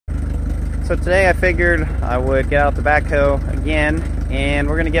So today I figured I would get out the backhoe again, and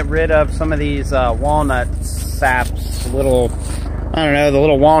we're gonna get rid of some of these walnut saps, little, I don't know, the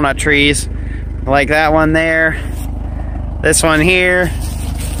little walnut trees, like that one there, this one here,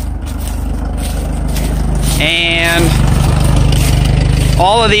 and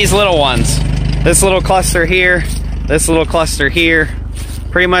all of these little ones. This little cluster here, this little cluster here,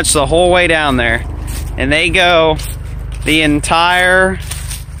 pretty much the whole way down there. And they go the entire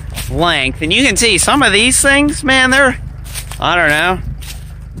length. And you can see some of these things, man, they're, I don't know,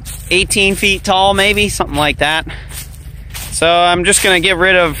 18 feet tall maybe, something like that. So I'm just gonna get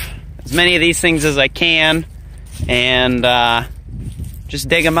rid of as many of these things as I can and just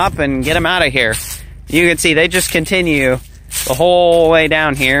dig them up and get them out of here. You can see they just continue the whole way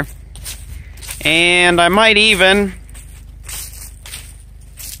down here. And I might even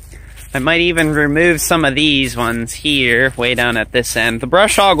remove some of these ones here, way down at this end. The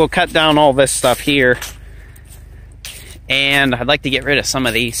brush hog will cut down all this stuff here. And I'd like to get rid of some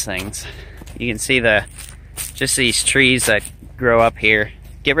of these things. You can see just these trees that grow up here.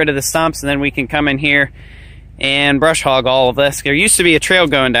 Get rid of the stumps, and then we can come in here and brush hog all of this. There used to be a trail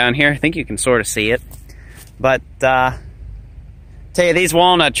going down here. I think you can sort of see it. But, tell you, these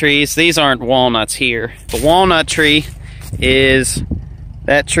walnut trees, these aren't walnuts here. The walnut tree is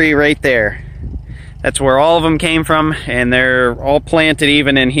that tree right there. That's where all of them came from, and they're all planted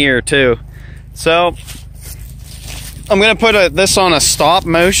even in here too. So I'm gonna put this on a stop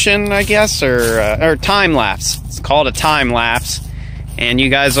motion, I guess, or time lapse. It's called a time lapse, and you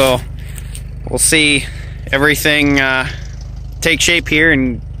guys will see everything take shape here.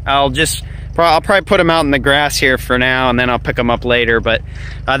 And I'll probably put them out in the grass here for now, and then I'll pick them up later. But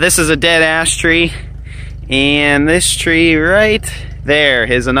this is a dead ash tree, and this tree right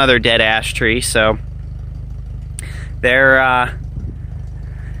there is another dead ash tree. So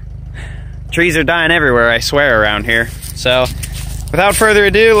trees are dying everywhere, I swear, around here. So without further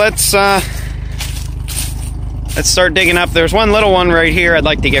ado, let's start digging up. There's one little one right here I'd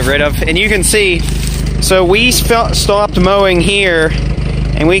like to get rid of, and you can see, so we stopped mowing here,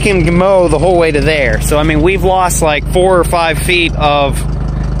 and we can mow the whole way to there. So I mean, we've lost like 4 or 5 feet of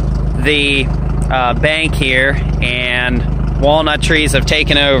the bank here, and walnut trees have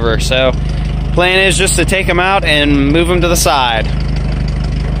taken over. So plan is just to take them out and move them to the side.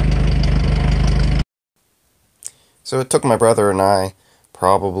 So it took my brother and I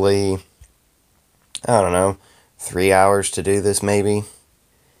probably, I don't know, 3 hours to do this maybe.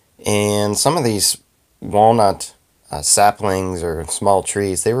 And some of these walnut saplings or small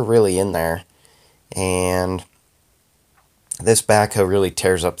trees, they were really in there. And this backhoe really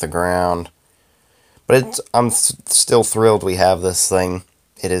tears up the ground. But I'm still thrilled we have this thing.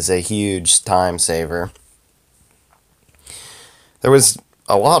 It is a huge time saver. There was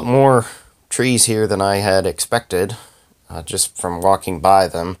a lot more trees here than I had expected, just from walking by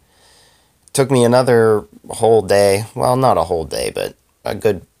them. It took me another whole day, well, not a whole day, but a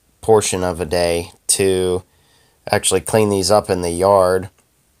good portion of a day to actually clean these up in the yard.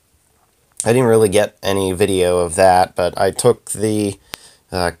 I didn't really get any video of that, but I took the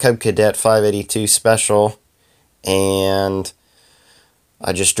Cub Cadet 582 Special, and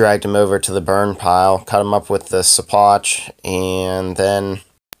I just dragged them over to the burn pile, cut them up with the sapotch, and then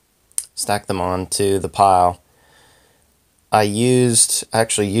stacked them onto the pile. I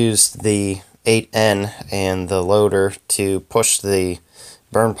actually used the 8N and the loader to push the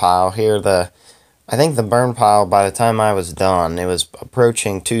burn pile here. I think the burn pile, by the time I was done, it was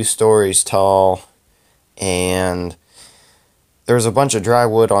approaching 2 stories tall, and there was a bunch of dry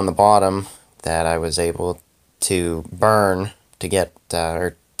wood on the bottom that I was able to burn to get,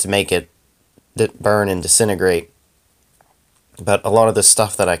 or to make it burn and disintegrate. But a lot of the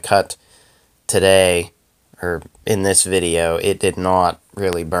stuff that I cut today, or in this video, it did not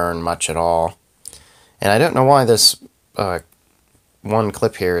really burn much at all. And I don't know why this one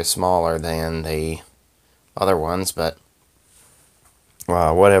clip here is smaller than the other ones, but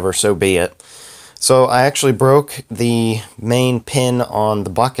whatever, so be it. So I actually broke the main pin on the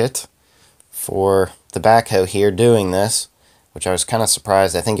bucket for the backhoe here doing this, which I was kind of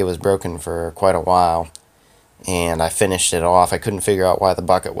surprised. I think it was broken for quite a while, and I finished it off. I couldn't figure out why the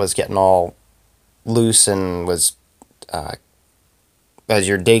bucket was getting all loose and was, as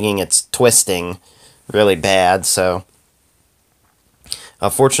you're digging, it's twisting really bad. So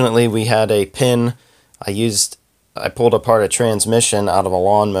fortunately we had a pin. I pulled apart a transmission out of a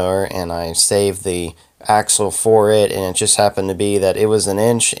lawnmower, and I saved the axle for it, and it just happened to be that it was 1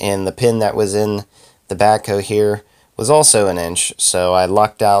 inch, and the pin that was in the backhoe here was also 1 inch. So I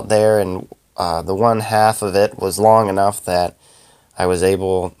lucked out there, and the one half of it was long enough that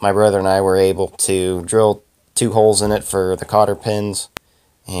my brother and I were able to drill 2 holes in it for the cotter pins,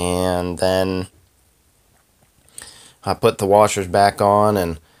 and then I put the washers back on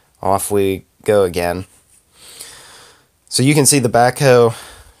and off we go again. So you can see the backhoe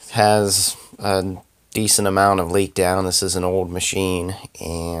has a decent amount of leak down. This is an old machine,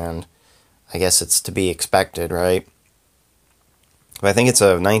 and I guess it's to be expected, right? But I think it's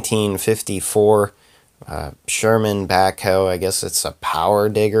a 1954 Sherman backhoe. I guess it's a power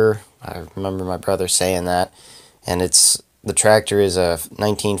digger. I remember my brother saying that. And the tractor is a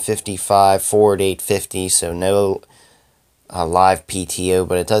 1955 Ford 850, so no live PTO,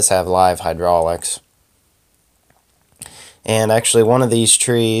 but it does have live hydraulics. And actually, one of these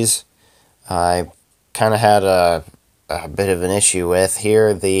trees I kind of had a bit of an issue with.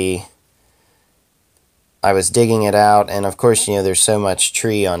 Here, I was digging it out, and of course, there's so much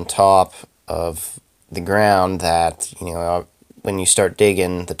tree on top of the ground that, when you start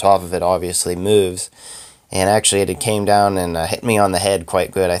digging, the top of it obviously moves. And actually, it came down and hit me on the head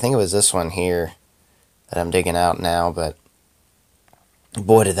quite good. I think it was this one here that I'm digging out now, but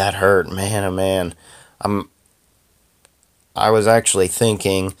boy, did that hurt, man, oh man. I was actually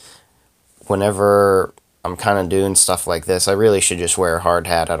thinking, whenever I'm kind of doing stuff like this, I really should just wear a hard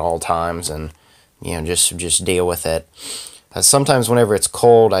hat at all times and, just deal with it. Sometimes whenever it's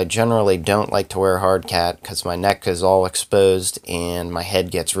cold, I generally don't like to wear a hard hat because my neck is all exposed and my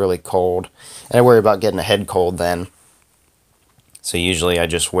head gets really cold. And I worry about getting a head cold then. So usually I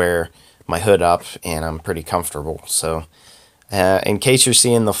just wear my hood up and I'm pretty comfortable. So in case you're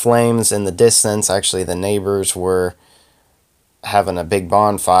seeing the flames in the distance, actually the neighbors were having a big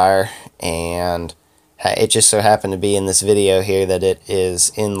bonfire, and it just so happened to be in this video here that it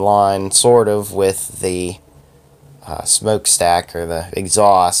is in line sort of with the smokestack, or the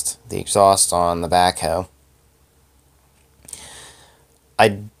exhaust on the backhoe.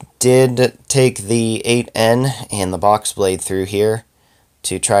 I did take the 8N and the box blade through here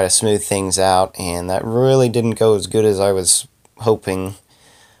to try to smooth things out, and that really didn't go as good as I was hoping.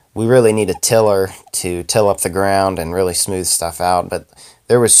 We really need a tiller to till up the ground and really smooth stuff out, but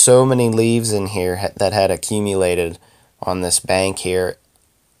there was so many leaves in here that had accumulated on this bank here.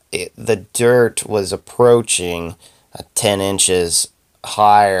 The dirt was approaching 10 inches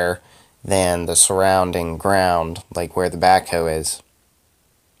higher than the surrounding ground, like where the backhoe is.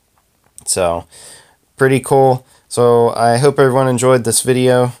 So, pretty cool. So, I hope everyone enjoyed this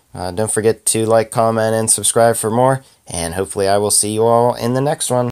video. Don't forget to like, comment, and subscribe for more. And hopefully I will see you all in the next one.